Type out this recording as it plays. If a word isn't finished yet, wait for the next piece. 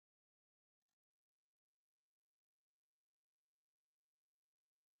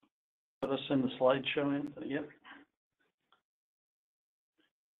let us in the slideshow, Anthony? Yep.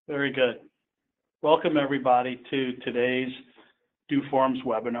 Very good. Welcome everybody to today's doForms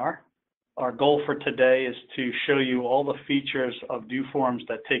webinar. Our goal for today is to show you all the features of doForms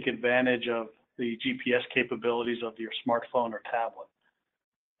that take advantage of the GPS capabilities of your smartphone or tablet.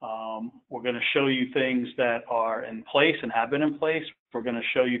 We're going to show you things that are in place and have been in place. We're going to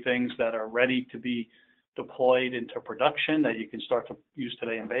show you things that are ready to be deployed into production that you can start to use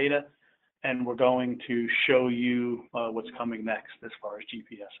today in beta. And we're going to show you what's coming next as far as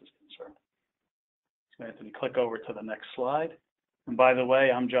GPS is concerned. So Anthony, click over to the next slide. And by the way,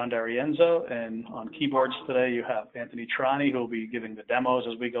 I'm John D'Arienzo, and on keyboards today you have Anthony Trani, who will be giving the demos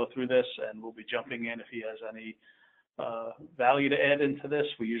as we go through this, and we'll be jumping in if he has any value to add into this.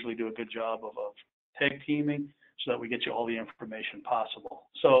 We usually do a good job of tag teaming so that we get you all the information possible.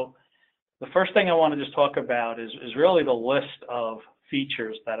 So the first thing I want to just talk about is really the list of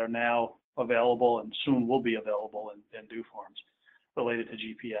features that are now available and soon will be available in doForms related to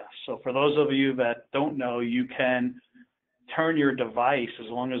GPS. So for those of you that don't know, you can turn your device, as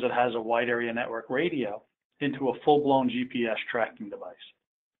long as it has a wide area network radio, into a full-blown GPS tracking device.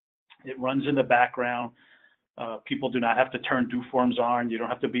 It runs in the background. People do not have to turn doForms on. You don't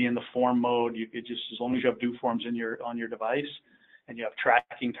have to be in the form mode. It just, as long as you have doForms on your device and you have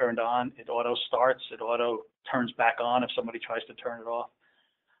tracking turned on, it auto starts, it auto turns back on if somebody tries to turn it off,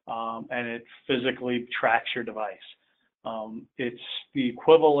 and it physically tracks your device. It's the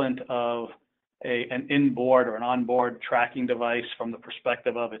equivalent of an inboard or an onboard tracking device from the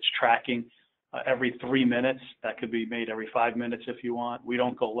perspective of it's tracking every 3 minutes. That could be made every 5 minutes if you want. We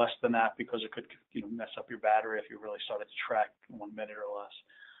don't go less than that because it could mess up your battery if you really started to track 1 minute or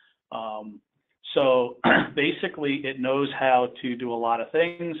less. So basically it knows how to do a lot of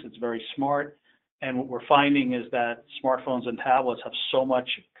things. It's very smart. And what we're finding is that smartphones and tablets have so much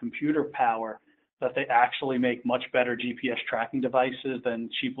computer power that they actually make much better GPS tracking devices than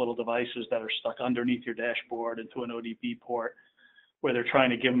cheap little devices that are stuck underneath your dashboard into an ODP port, where they're trying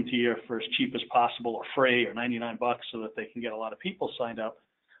to give them to you for as cheap as possible or free or 99 bucks so that they can get a lot of people signed up.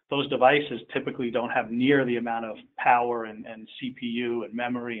 Those devices typically don't have near the amount of power and CPU and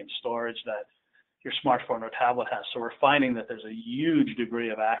memory and storage that your smartphone or tablet has. So we're finding that there's a huge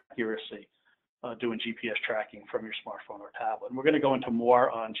degree of accuracy doing GPS tracking from your smartphone or tablet. And we're going to go into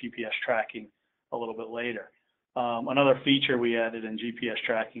more on GPS tracking a little bit later. Another feature we added in GPS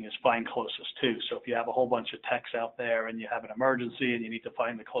tracking is find closest to. So if you have a whole bunch of techs out there and you have an emergency and you need to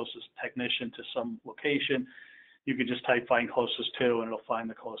find the closest technician to some location, you could just type find closest to and it'll find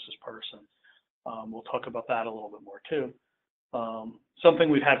the closest person. We'll talk about that a little bit more too.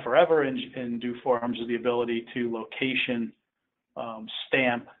 Something we've had forever in doForms is the ability to location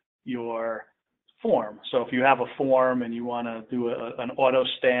stamp your form. So if you have a form and you want to do an auto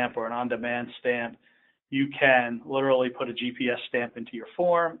stamp or an on-demand stamp, you can literally put a GPS stamp into your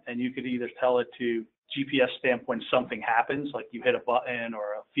form, and you could either tell it to GPS stamp when something happens, like you hit a button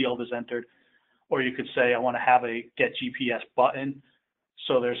or a field is entered, or you could say, I want to have a get GPS button.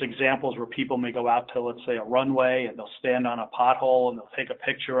 So there's examples where people may go out to, let's say, a runway, and they'll stand on a pothole and they'll take a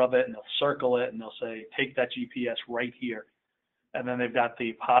picture of it and they'll circle it and they'll say, take that GPS right here. And then they've got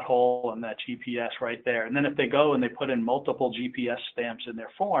the pothole and that GPS right there. And then if they go and they put in multiple GPS stamps in their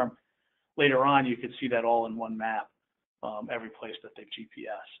form, later on you could see that all in one map, every place that they've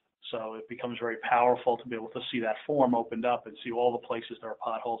GPS. So it becomes very powerful to be able to see that form opened up and see all the places there are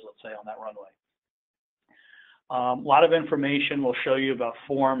potholes, let's say, on that runway. A lot of information will show you about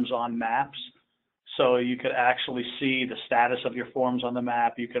forms on maps. So you could actually see the status of your forms on the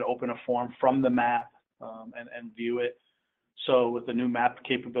map. You could open a form from the map and view it. So with the new map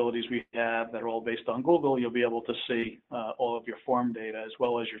capabilities we have that are all based on Google, you'll be able to see all of your form data as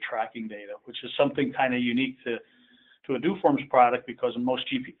well as your tracking data, which is something kind of unique to a doForms product, because in most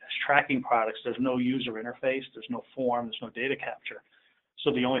GPS tracking products, there's no user interface, there's no form, there's no data capture.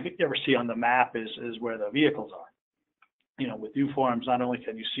 So the only thing you ever see on the map is where the vehicles are. You know, with doForms, not only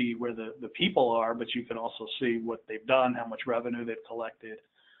can you see where the people are, but you can also see what they've done, how much revenue they've collected,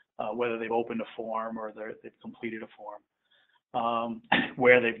 whether they've opened a form or they've completed a form.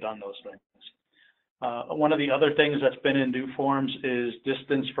 Where they've done those things. One of the other things that's been in doForms is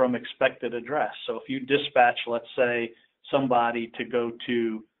distance from expected address. So if you dispatch, let's say, somebody to go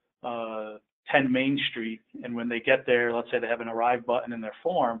to 10 Main Street, and when they get there, let's say they have an arrive button in their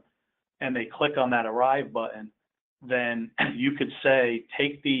form, and they click on that arrive button, then you could say,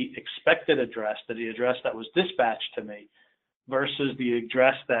 take the expected address, the address that was dispatched to me, versus the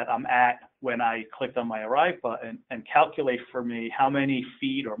address that I'm at when I clicked on my arrive button, and calculate for me how many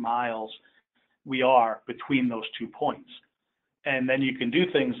feet or miles we are between those 2 points. And then you can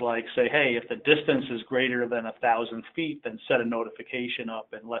do things like say, hey, if the distance is greater than 1,000 feet, then set a notification up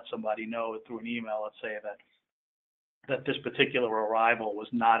and let somebody know through an email, let's say that this particular arrival was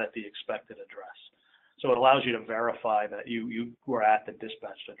not at the expected address. So it allows you to verify that you were at the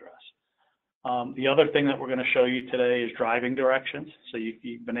dispatched address. The other thing that we're going to show you today is driving directions. So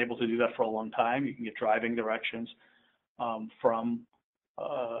you've been able to do that for a long time. You can get driving directions from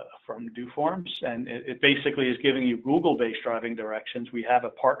doForms, and it basically is giving you Google-based driving directions. We have a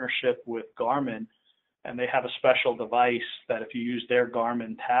partnership with Garmin, and they have a special device that if you use their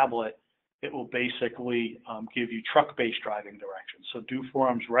Garmin tablet, it will basically give you truck-based driving directions. So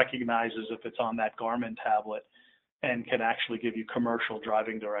doForms recognizes if it's on that Garmin tablet and can actually give you commercial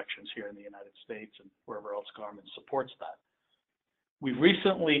driving directions here in the United States and wherever else Garmin supports that. We've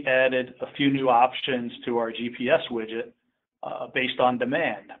recently added a few new options to our GPS widget based on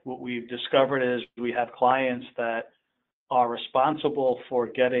demand. What we've discovered is we have clients that are responsible for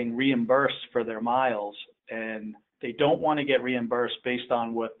getting reimbursed for their miles, and they don't want to get reimbursed based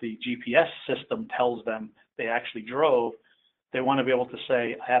on what the GPS system tells them they actually drove. They want to be able to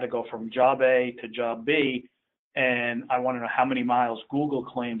say, I had to go from job A to job B, and I want to know how many miles Google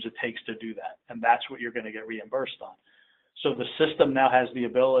claims it takes to do that. And that's what you're going to get reimbursed on. So the system now has the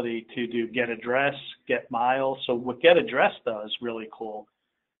ability to do get address, get miles. So what get address does, really cool,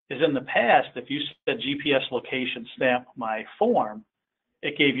 is in the past, if you said GPS location stamp my form,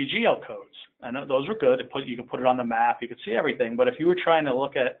 it gave you geocodes. And those were good. You could put it on the map. You could see everything. But if you were trying to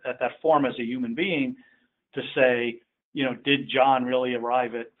look at that form as a human being to say, you know, did John really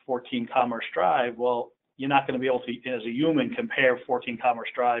arrive at 14 Commerce Drive? Well, you're not going to be able to, as a human, compare 14 Commerce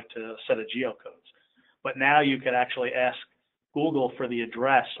Drive to a set of geocodes. But now you could actually ask Google for the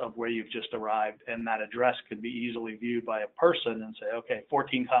address of where you've just arrived, and that address could be easily viewed by a person and say, okay,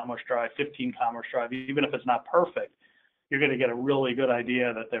 14 Commerce Drive, 15 Commerce Drive, even if it's not perfect, you're going to get a really good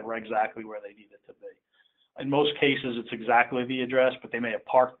idea that they're exactly where they need it to be. In most cases, it's exactly the address, but they may have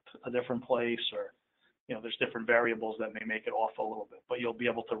parked a different place, or there's different variables that may make it off a little bit, but you'll be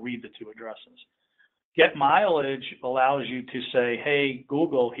able to read the two addresses. Get mileage allows you to say, hey,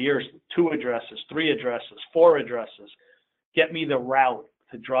 Google, here's 2 addresses, 3 addresses, 4 addresses. Get me the route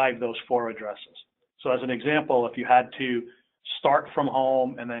to drive those 4 addresses. So as an example, if you had to start from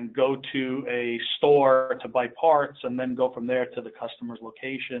home and then go to a store to buy parts and then go from there to the customer's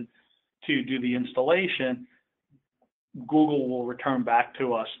location to do the installation, Google will return back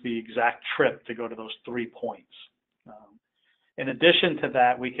to us the exact trip to go to those 3 points. In addition to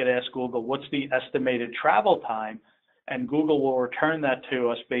that, we could ask Google, what's the estimated travel time? And Google will return that to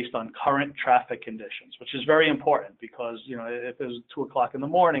us based on current traffic conditions, which is very important because, if it was 2 o'clock in the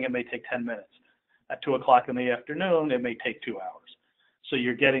morning, it may take 10 minutes. At 2 o'clock in the afternoon, it may take 2 hours. So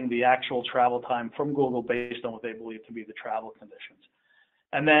you're getting the actual travel time from Google based on what they believe to be the travel conditions.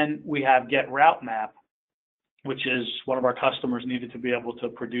 And then we have Get Route Map, which is one of our customers needed to be able to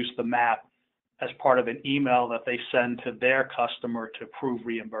produce the map as part of an email that they send to their customer to prove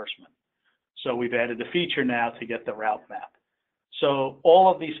reimbursement. So we've added the feature now to get the route map. So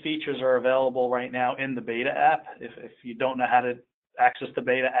all of these features are available right now in the beta app. If you don't know how to access the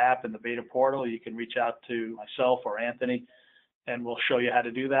beta app and the beta portal, you can reach out to myself or Anthony, and we'll show you how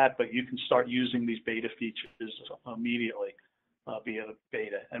to do that. But you can start using these beta features immediately via the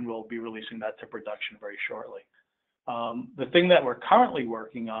beta, and we'll be releasing that to production very shortly. The thing that we're currently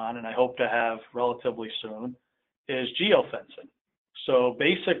working on, and I hope to have relatively soon, is geofencing. So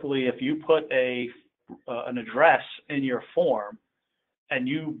basically, if you put an address in your form and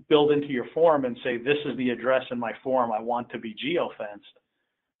you build into your form and say, this is the address in my form, I want to be geofenced,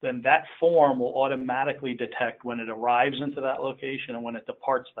 then that form will automatically detect when it arrives into that location and when it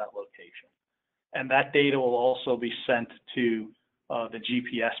departs that location. And that data will also be sent to the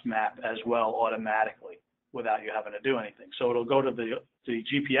GPS map as well automatically without you having to do anything. So it'll go to the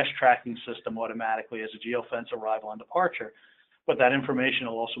GPS tracking system automatically as a geofence arrival and departure, but that information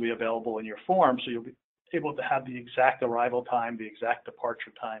will also be available in your form, so you'll be able to have the exact arrival time, the exact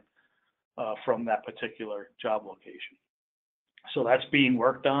departure time from that particular job location. So that's being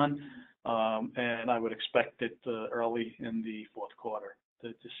worked on, and I would expect it early in the 4th quarter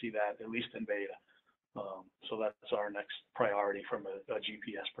to see that, at least in beta. So that's our next priority from a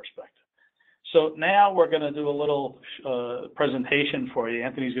GPS perspective. So now we're going to do a little presentation for you.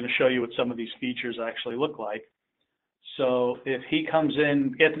 Anthony's going to show you what some of these features actually look like. So if he comes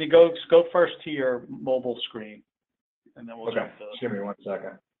in, Anthony, go first to your mobile screen, and then we'll jump to. Just give me 1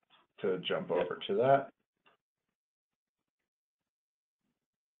 second to jump over to that.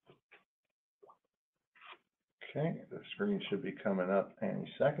 Okay, the screen should be coming up any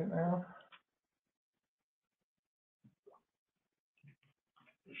second now.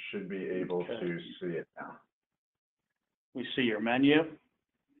 should be able Okay. to see it now. We see your menu.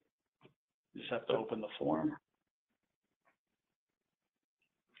 You just have to open the form.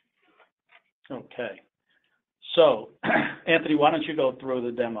 Okay. So, Anthony, why don't you go through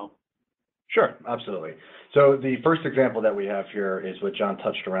the demo? Sure, absolutely. So the first example that we have here is what John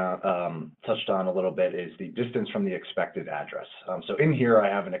touched on a little bit, is the distance from the expected address. So in here, I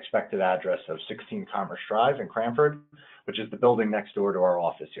have an expected address of 16 Commerce Drive in Cranford, which is the building next door to our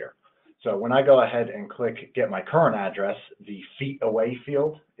office here. So when I go ahead and click Get My Current Address, the feet away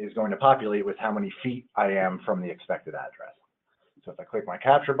field is going to populate with how many feet I am from the expected address. So if I click my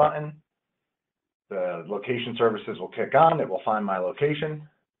capture button, the location services will kick on. It will find my location.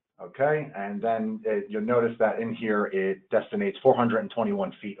 Okay, and then you'll notice that in here it destinates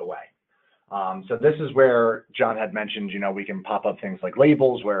 421 feet away. So this is where John had mentioned, we can pop up things like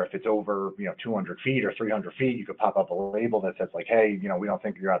labels, where if it's over, 200 feet or 300 feet, you could pop up a label that says like, hey, we don't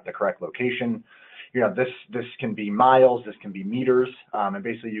think you're at the correct location. This can be miles, this can be meters, and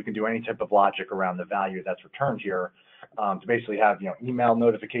basically you can do any type of logic around the value that's returned here. To basically have, email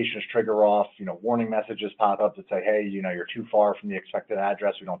notifications trigger off, warning messages pop up that say, hey, you're too far from the expected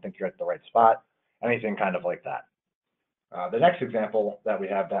address. We don't think you're at the right spot. Anything kind of like that. The next example that we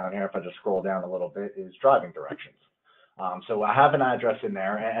have down here, if I just scroll down a little bit, is driving directions. So I have an address in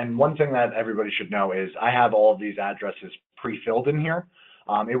there, and one thing that everybody should know is I have all of these addresses pre-filled in here.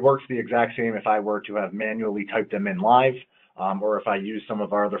 It works the exact same if I were to have manually typed them in live, or if I use some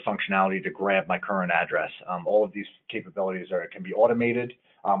of our other functionality to grab my current address. All of these capabilities can be automated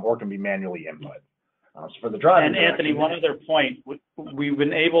or can be manually input. So for the driving And Anthony, one other point, we've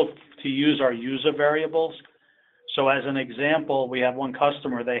been able to use our user variables. So as an example, we have one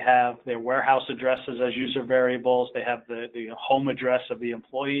customer, they have their warehouse addresses as user variables. They have the home address of the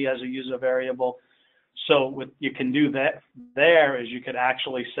employee as a user variable. So what you can do that there is you could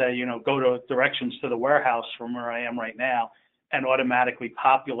actually say, go to directions to the warehouse from where I am right now, and automatically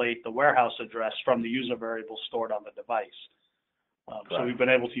populate the warehouse address from the user variable stored on the device. So we've been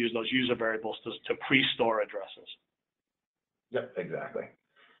able to use those user variables to pre-store addresses. Yep, exactly.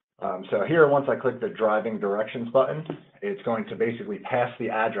 So here, once I click the driving directions button, it's going to basically pass the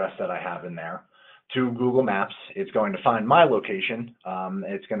address that I have in there to Google Maps. It's going to find my location.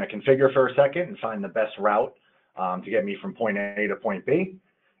 It's going to configure for a second and find the best route to get me from point A to point B.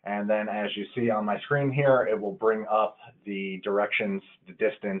 And then as you see on my screen here, it will bring up the directions, the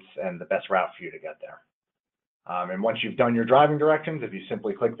distance, and the best route for you to get there. And once you've done your driving directions, if you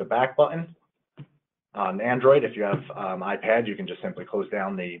simply click the back button, on Android, if you have iPad, you can just simply close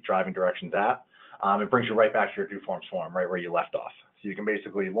down the driving directions app. It brings you right back to your doForms form, right where you left off. So you can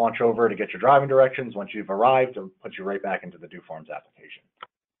basically launch over to get your driving directions. Once you've arrived, it'll put you right back into the doForms application.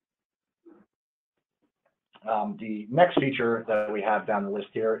 The next feature that we have down the list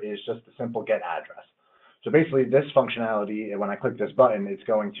here is just a simple get address. So basically this functionality, when I click this button, it's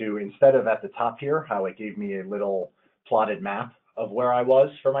going to, instead of at the top here, how it gave me a little plotted map of where I was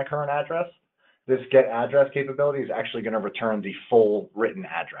for my current address, this get address capability is actually going to return the full written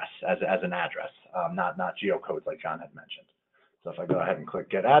address as an address, not geocodes like John had mentioned. So if I go ahead and click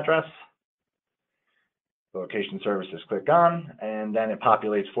get address, the location services click on, and then it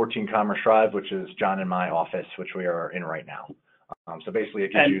populates 14 Commerce Drive, which is John and my office, which we are in right now. So basically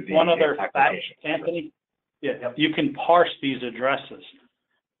it gives you the one other fact, application. Anthony, you can parse these addresses.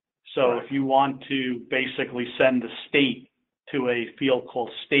 So if you want to basically send the state to a field called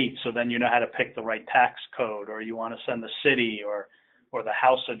state, so then you know how to pick the right tax code, or you want to send the city or the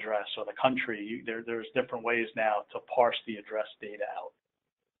house address or the country, there's different ways now to parse the address data out.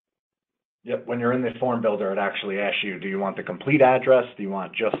 Yep, when you're in the form builder, it actually asks you, do you want the complete address? Do you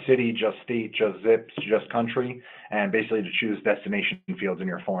want just city, just state, just zip, just country? And basically to choose destination fields in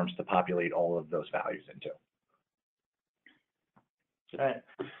your forms to populate all of those values into. Okay.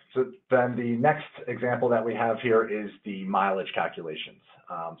 So then the next example that we have here is the mileage calculations.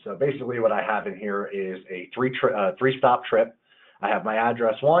 So basically what I have in here is a three-stop trip. I have my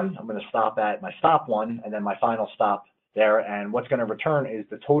address 1, I'm going to stop at my stop 1, and then my final stop there. And what's going to return is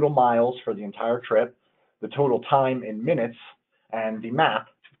the total miles for the entire trip, the total time in minutes, and the map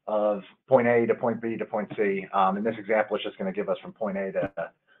of point A to point B to point C. In this example, it's just going to give us from point A to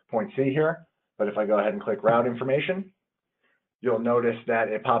point C here. But if I go ahead and click route information, you'll notice that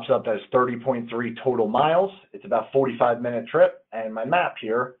it pops up as 30.3 total miles. It's about 45-minute trip. And my map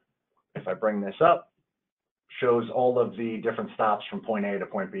here, if I bring this up, shows all of the different stops from point A to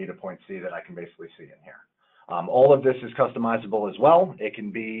point B to point C that I can basically see in here. All of this is customizable as well. It can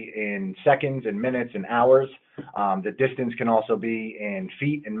be in seconds and minutes and hours. The distance can also be in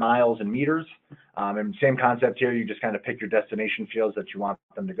feet and miles and meters. And same concept here, you just kind of pick your destination fields that you want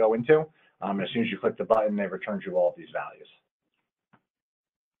them to go into. As soon as you click the button, it returns you all of these values.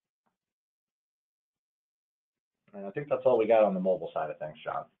 And I think that's all we got on the mobile side of things,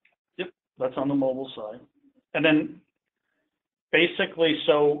 John. Yep, that's on the mobile side. And then basically,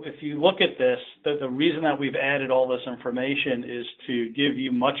 so if you look at this, the reason that we've added all this information is to give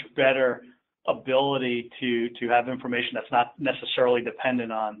you much better ability to have information that's not necessarily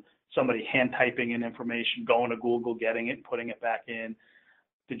dependent on somebody hand typing in information, going to Google, getting it, putting it back in.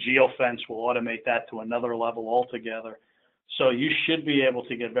 The geofence will automate that to another level altogether. So you should be able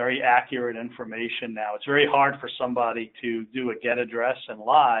to get very accurate information now. It's very hard for somebody to do a get address and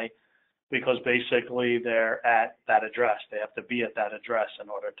lie because basically they're at that address. They have to be at that address in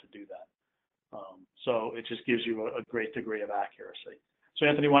order to do that. So it just gives you a great degree of accuracy. So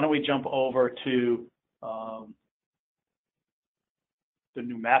Anthony, why don't we jump over to the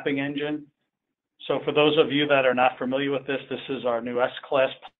new mapping engine. So for those of you that are not familiar with this, this is our new S-Class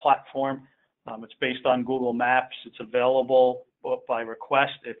platform. It's based on Google Maps. It's available by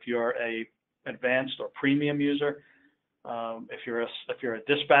request if you're a advanced or premium user. If you're a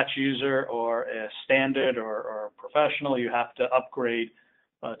dispatch user or a standard or professional, you have to upgrade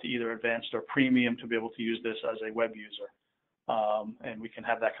to either advanced or premium to be able to use this as a web user. And we can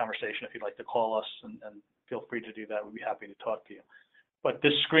have that conversation if you'd like to call us, and feel free to do that. We'd be happy to talk to you. But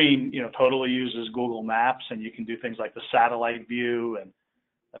this screen, totally uses Google Maps, and you can do things like the satellite view. And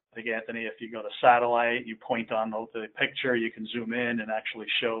I think, Anthony, if you go to satellite, you point on the picture, you can zoom in and actually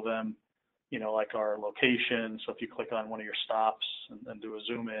show them, like our location. So if you click on one of your stops and do a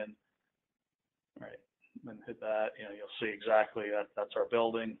zoom in, right, and hit that, you'll see exactly that's our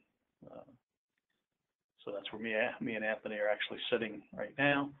building. So that's where me and Anthony are actually sitting right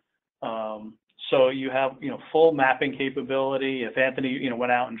now. So you have, full mapping capability. If Anthony,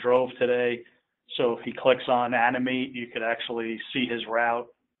 went out and drove today, so if he clicks on animate, you could actually see his route.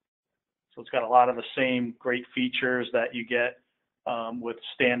 So it's got a lot of the same great features that you get with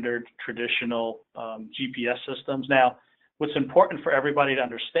standard traditional GPS systems. Now, what's important for everybody to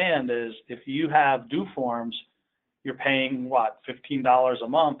understand is if you have doForms, you're paying what, $15 a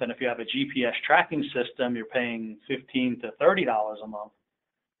month, and if you have a GPS tracking system, you're paying $15 to $30 a month.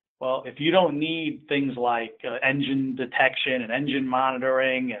 Well, if you don't need things like engine detection and engine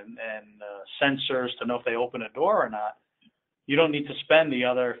monitoring and sensors to know if they open a door or not, you don't need to spend the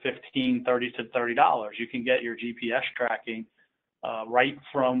other $15, $30 to $30. You can get your GPS tracking right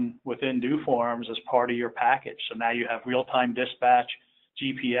from within doForms as part of your package. So now you have real-time dispatch,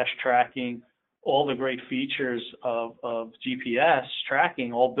 GPS tracking, all the great features of GPS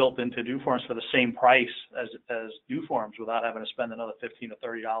tracking all built into doForms for the same price as doForms without having to spend another $15 to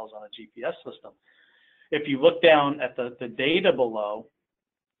 $30 on a GPS system. If you look down at the data below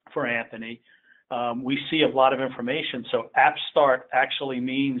for Anthony, we see a lot of information. So app start actually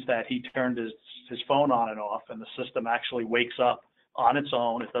means that he turned his phone on and off, and the system actually wakes up on its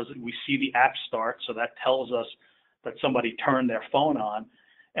own. We see the app start, so that tells us that somebody turned their phone on.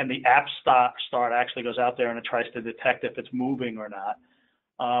 And the app start actually goes out there and it tries to detect if it's moving or not.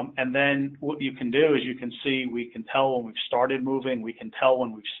 And then what you can do is you can see, we can tell when we've started moving, we can tell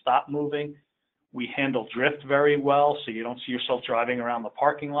when we've stopped moving. We handle drift very well, so you don't see yourself driving around the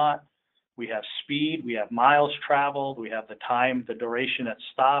parking lot. We have speed, we have miles traveled, we have the time, the duration at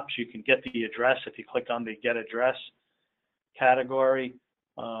stops. You can get the address if you click on the get address category.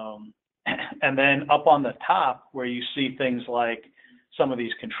 And then up on the top where you see things like some of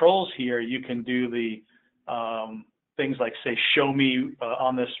these controls here, you can do the things like, say, show me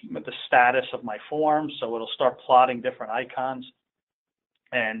on the status of my form. So it'll start plotting different icons,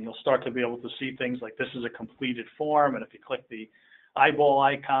 and you'll start to be able to see things like this is a completed form. And if you click the eyeball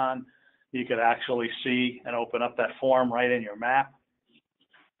icon, you could actually see and open up that form right in your map.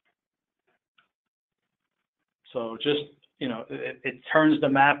 So just, it turns the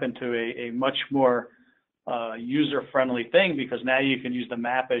map into a much more user-friendly thing, because now you can use the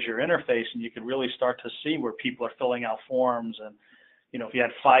map as your interface, and you can really start to see where people are filling out forms. And if you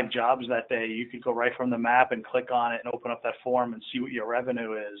had 5 jobs that day, you could go right from the map and click on it and open up that form and see what your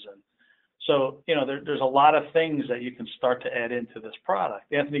revenue is. And so there's a lot of things that you can start to add into this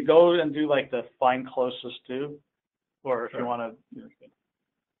product. Anthony, go and do like the find closest to, or if you want to.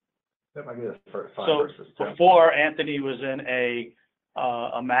 That might be the first find so versus two. Before, Anthony was in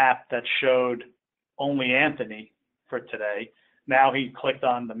a map that showed only Anthony for today. Now he clicked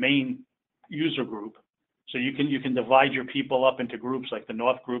on the main user group. So you can divide your people up into groups, like the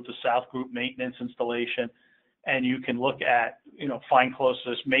North group, the South group, maintenance, installation, and you can look at, find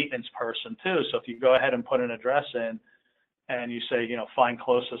closest maintenance person too. So if you go ahead and put an address in and you say, find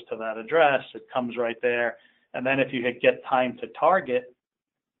closest to that address, it comes right there. And then if you hit get time to target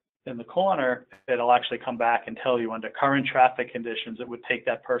in the corner, it'll actually come back and tell you under current traffic conditions, it would take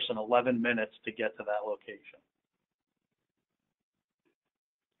that person 11 minutes to get to that location.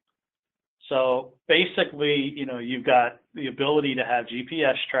 So basically, you've got the ability to have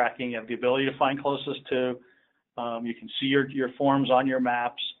GPS tracking, you have the ability to find closest to, you can see your forms on your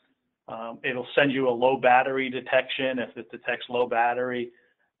maps. It'll send you a low battery detection if it detects low battery.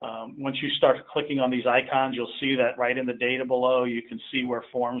 Once you start clicking on these icons, you'll see that right in the data below, you can see where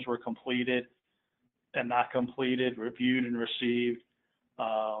forms were completed and not completed, reviewed and received.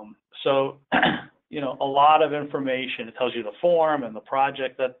 So, a lot of information. It tells you the form and the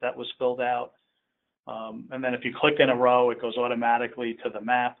project that was filled out. And then if you click in a row, it goes automatically to the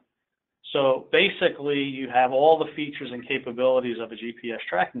map. So basically, you have all the features and capabilities of a GPS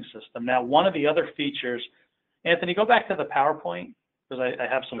tracking system. Now, one of the other features, Anthony, go back to the PowerPoint, because I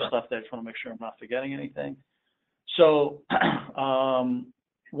have some stuff there. I just want to make sure I'm not forgetting anything. So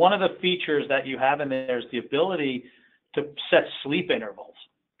one of the features that you have in there is the ability to set sleep intervals.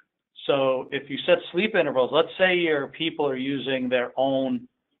 So if you set sleep intervals, let's say your people are using their own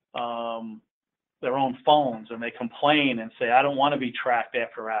phones and they complain and say, I don't want to be tracked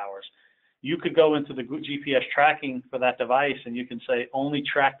after hours. You could go into the GPS tracking for that device and you can say, only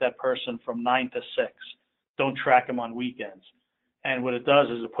track that person from 9 to 6. Don't track them on weekends. And what it does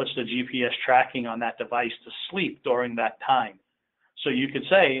is it puts the GPS tracking on that device to sleep during that time. So you could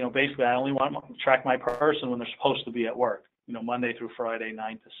say, basically, I only want to track my person when they're supposed to be at work, Monday through Friday,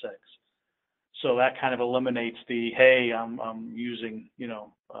 9 to 6. So that kind of eliminates the, hey, I'm using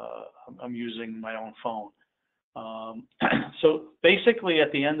my own phone. So basically,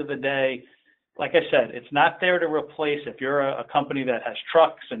 at the end of the day, like I said, it's not there to replace. If you're a company that has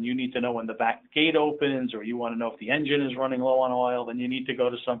trucks and you need to know when the back gate opens, or you want to know if the engine is running low on oil, then you need to go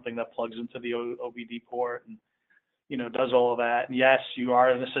to something that plugs into the OBD port and does all of that. And yes, you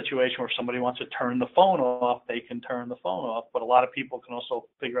are in a situation where somebody wants to turn the phone off, they can turn the phone off, but a lot of people can also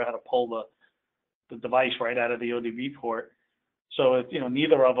figure out how to pull the device right out of the ODB port. So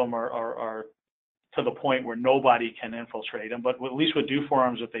neither of them are to the point where nobody can infiltrate them. But at least with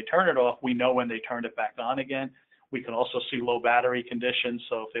doForms, if they turn it off, we know when they turned it back on again. We can also see low battery conditions.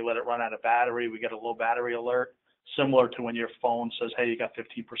 So if they let it run out of battery, we get a low battery alert, similar to when your phone says, hey, you got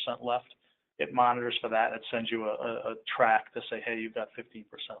 15% left. It monitors for that. It sends you a track to say, hey, you've got 15%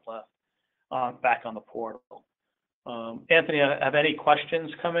 left back on the portal. Anthony, have any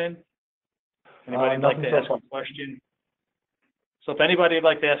questions come in? Anybody like to ask a question? So if anybody would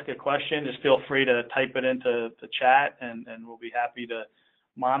like to ask a question, just feel free to type it into the chat, and we'll be happy to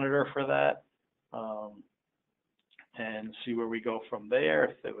monitor for that and see where we go from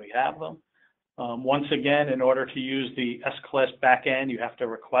there if we have them. Once again, in order to use the S-Class backend, you have to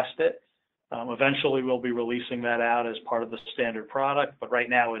request it. Eventually, we'll be releasing that out as part of the standard product, but right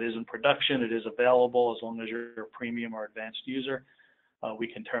now it is in production. It is available as long as you're a premium or advanced user. We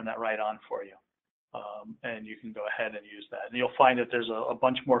can turn that right on for you. And you can go ahead and use that. And you'll find that there's a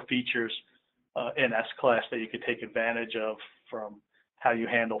bunch more features in S-Class that you could take advantage of, from how you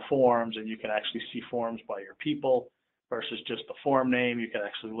handle forms, and you can actually see forms by your people versus just the form name. You can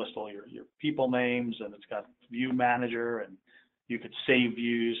actually list all your people names, and it's got view manager, and you could save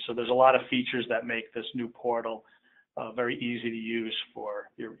views. So there's a lot of features that make this new portal very easy to use for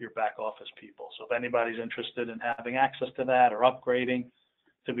your back office people. So if anybody's interested in having access to that or upgrading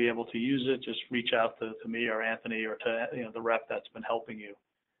to be able to use it, just reach out to me or Anthony or to the rep that's been helping you,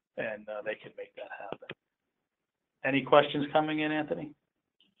 and they can make that happen. Any questions coming in, Anthony?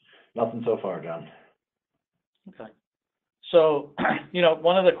 Nothing so far, John. Okay. So,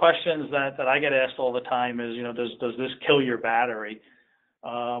 one of the questions that I get asked all the time is, does this kill your battery?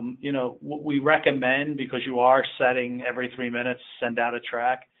 We recommend, because you are setting every 3 minutes, send out a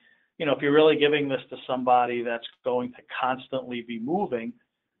track. If you're really giving this to somebody that's going to constantly be moving,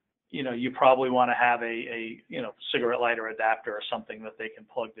 you probably want to have a cigarette lighter adapter or something that they can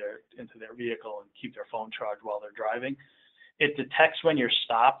plug into their vehicle and keep their phone charged while they're driving. It detects when you're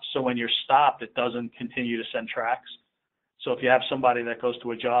stopped. So when you're stopped, it doesn't continue to send tracks. So if you have somebody that goes to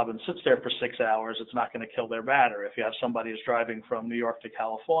a job and sits there for 6 hours, it's not going to kill their battery. If you have somebody who's driving from New York to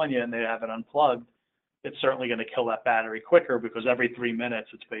California and they have it unplugged, it's certainly going to kill that battery quicker, because every 3 minutes,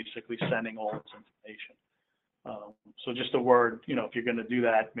 it's basically sending all its information. So just a word, if you're going to do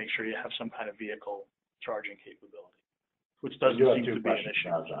that, make sure you have some kind of vehicle charging capability, which doesn't seem to be an issue.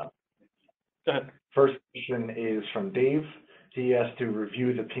 John. Go ahead. First question is from Dave. He has to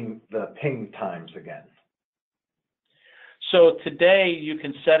review the ping times again. So today you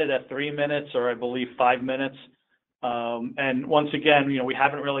can set it at 3 minutes, or I believe 5 minutes. And once again, we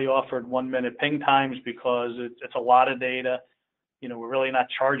haven't really offered 1-minute ping times because it's a lot of data. We're really not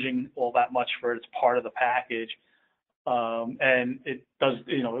charging all that much for it. It's part of the package. And it does,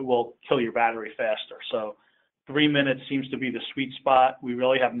 it will kill your battery faster. So 3 minutes seems to be the sweet spot. We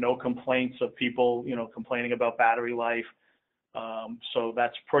really have no complaints of people, complaining about battery life. So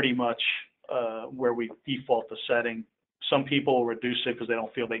that's pretty much where we default the setting. Some people will reduce it because they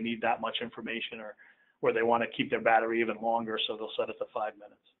don't feel they need that much information, or where they want to keep their battery even longer, so they'll set it to 5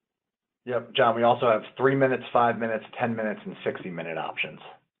 minutes. Yep, John, we also have 3 minutes, 5 minutes, 10 minutes, and 60-minute options.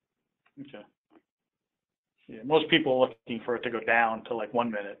 Okay. Yeah, most people are looking for it to go down to like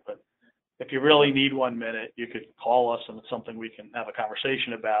 1 minute, but if you really need 1 minute, you could call us and it's something we can have a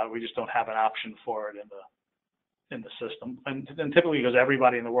conversation about. We just don't have an option for it in the system. And typically, because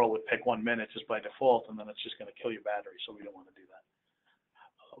everybody in the world would pick 1 minute just by default, and then it's just going to kill your battery, so we don't want to do that.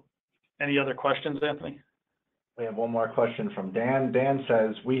 Any other questions, Anthony? We have one more question from Dan. Dan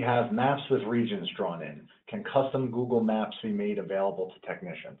says, we have maps with regions drawn in. Can custom Google Maps be made available to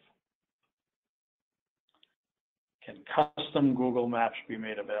technicians? Can custom Google Maps be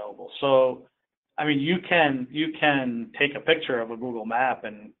made available? So, I mean, you can take a picture of a Google map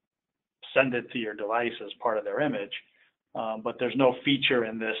and send it to your device as part of their image, but there's no feature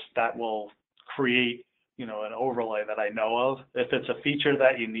in this that will create, an overlay that I know of. If it's a feature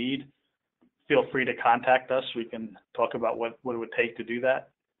that you need, feel free to contact us. We can talk about what it would take to do that.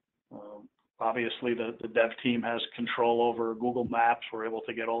 Obviously, the dev team has control over Google Maps. We're able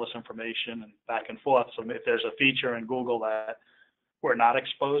to get all this information and back and forth. So if there's a feature in Google that we're not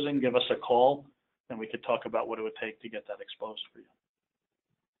exposing, give us a call, and we could talk about what it would take to get that exposed for you.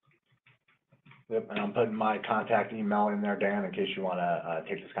 Yep, and I'm putting my contact email in there, Dan, in case you want to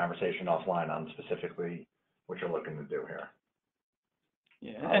take this conversation offline on specifically what you're looking to do here.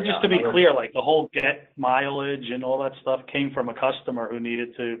 Yeah, and just to be clear, like the whole get mileage and all that stuff came from a customer who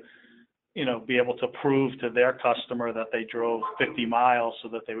needed to, be able to prove to their customer that they drove 50 miles so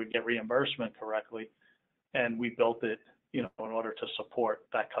that they would get reimbursement correctly. And we built it, in order to support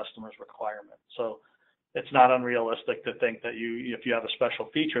that customer's requirement. So it's not unrealistic to think that if you have a special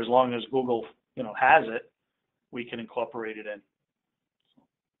feature, as long as Google, has it, we can incorporate it in.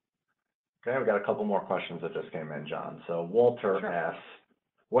 Okay, we've got a couple more questions that just came in, John. So Walter asks,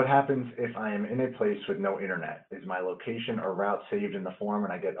 what happens if I am in a place with no internet? Is my location or route saved in the form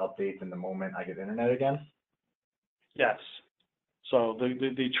and I get updates in the moment I get internet again? Yes. So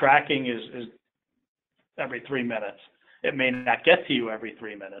the tracking is every 3 minutes. It may not get to you every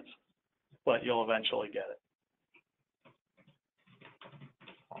 3 minutes, but you'll eventually get it.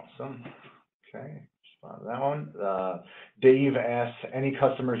 Awesome. Okay, respond to that one. Dave asks, any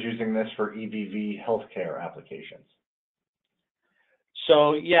customers using this for EVV healthcare applications?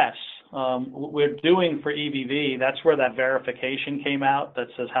 So yes, we're doing for EVV, that's where that verification came out that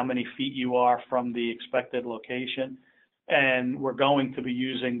says how many feet you are from the expected location. And we're going to be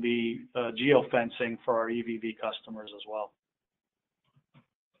using the geofencing for our EVV customers as well.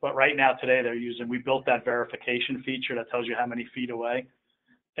 But right now, today, we built that verification feature that tells you how many feet away.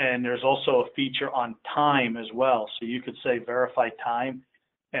 And there's also a feature on time as well. So you could say verify time,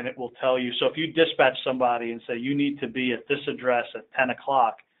 and it will tell you. So if you dispatch somebody and say you need to be at this address at 10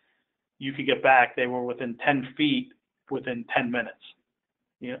 o'clock, you could get back, they were within 10 feet within 10 minutes.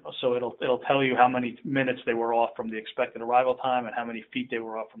 So it'll tell you how many minutes they were off from the expected arrival time and how many feet they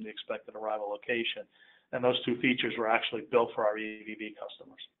were off from the expected arrival location. And those two features were actually built for our EVV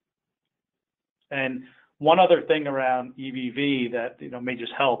customers. And one other thing around EVV that may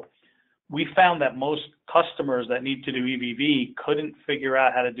just help, we found that most customers that need to do EVV couldn't figure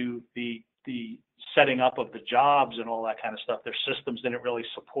out how to do the setting up of the jobs and all that kind of stuff. Their systems didn't really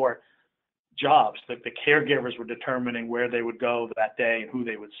support jobs. The caregivers were determining where they would go that day and who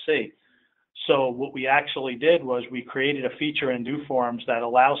they would see. So what we actually did was we created a feature in doForms that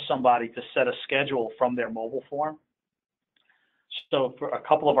allows somebody to set a schedule from their mobile form. So for a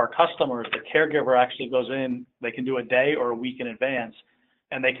couple of our customers, the caregiver actually goes in, they can do a day or a week in advance,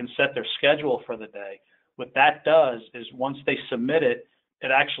 and they can set their schedule for the day. What that does is once they submit it,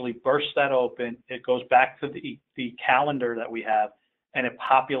 it actually bursts that open. It goes back to the calendar that we have, and it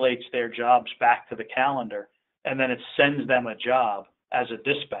populates their jobs back to the calendar, and then it sends them a job as a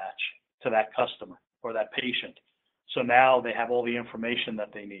dispatch to that customer or that patient. So now they have all the information that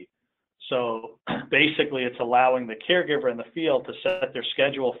they need. So basically it's allowing the caregiver in the field to set their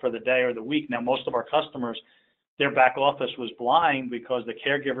schedule for the day or the week. Now, most of our customers, their back office was blind because the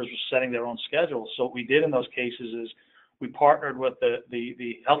caregivers were setting their own schedules. So what we did in those cases is we partnered with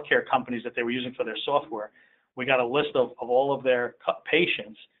the healthcare companies that they were using for their software. We got a list of all of their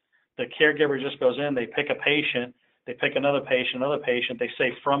patients. The caregiver just goes in, they pick a patient, They pick another patient, they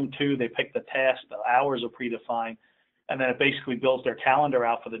say from to, they pick the task, the hours are predefined, and then it basically builds their calendar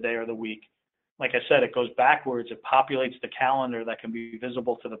out for the day or the week. Like I said, it goes backwards. It populates the calendar that can be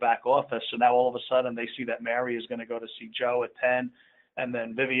visible to the back office. So now all of a sudden they see that Mary is going to go to see Joe at 10, and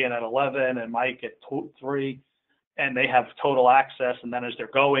then Vivian at 11, and Mike at 3, and they have total access. And then as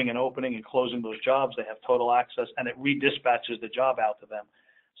they're going and opening and closing those jobs, they have total access, and it redispatches the job out to them.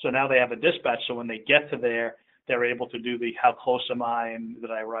 So now they have a dispatch. So when they get to there, they're able to do the how close am I and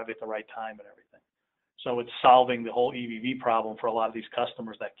did I arrive at the right time and everything. So it's solving the whole EVV problem for a lot of these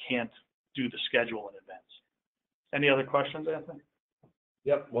customers that can't do the schedule in advance. Any other questions, Anthony?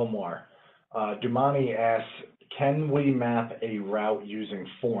 Yep, one more. Dumani asks, can we map a route using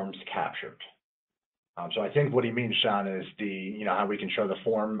forms captured? So I think what he means, Sean, is how we can show the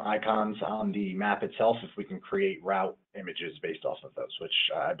form icons on the map itself, if we can create route images based off of those, which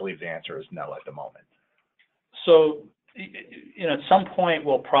I believe the answer is no at the moment. So, at some point,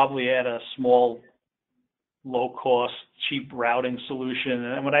 we'll probably add a small, low-cost, cheap routing solution.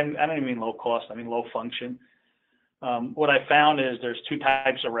 And I don't even mean low cost, I mean low function. What I found is there's two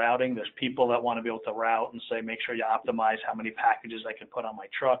types of routing. There's people that want to be able to route and say, make sure you optimize how many packages I can put on my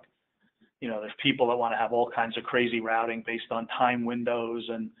truck. There's people that want to have all kinds of crazy routing based on time windows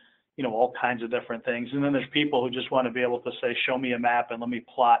and, all kinds of different things. And then there's people who just want to be able to say, show me a map and let me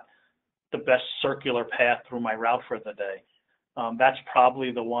plot the best circular path through my route for the day. That's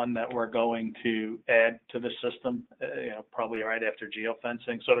probably the one that we're going to add to the system, probably right after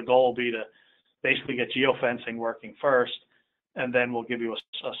geofencing. So the goal will be to basically get geofencing working first, and then we'll give you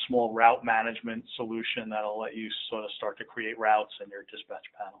a small route management solution that'll let you sort of start to create routes in your dispatch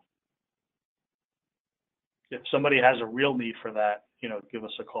panel. If somebody has a real need for that, give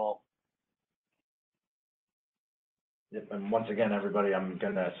us a call. Yep, and once again, everybody, I'm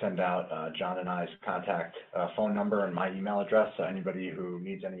going to send out John and I's contact phone number and my email address, so anybody who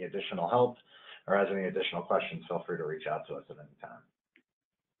needs any additional help or has any additional questions, feel free to reach out to us at any time.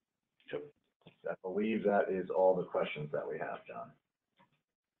 Yep. I believe that is all the questions that we have, John.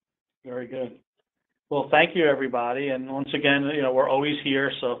 Very good. Well, thank you, everybody. And once again, we're always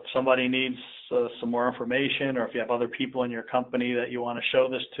here, so if somebody needs some more information, or if you have other people in your company that you want to show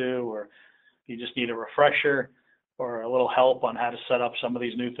this to, or you just need a refresher, or a little help on how to set up some of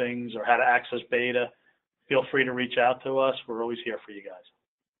these new things or how to access beta, feel free to reach out to us. We're always here for you guys.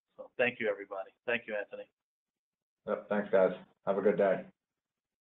 So thank you, everybody. Thank you, Anthony. Yep, thanks, guys. Have a good day.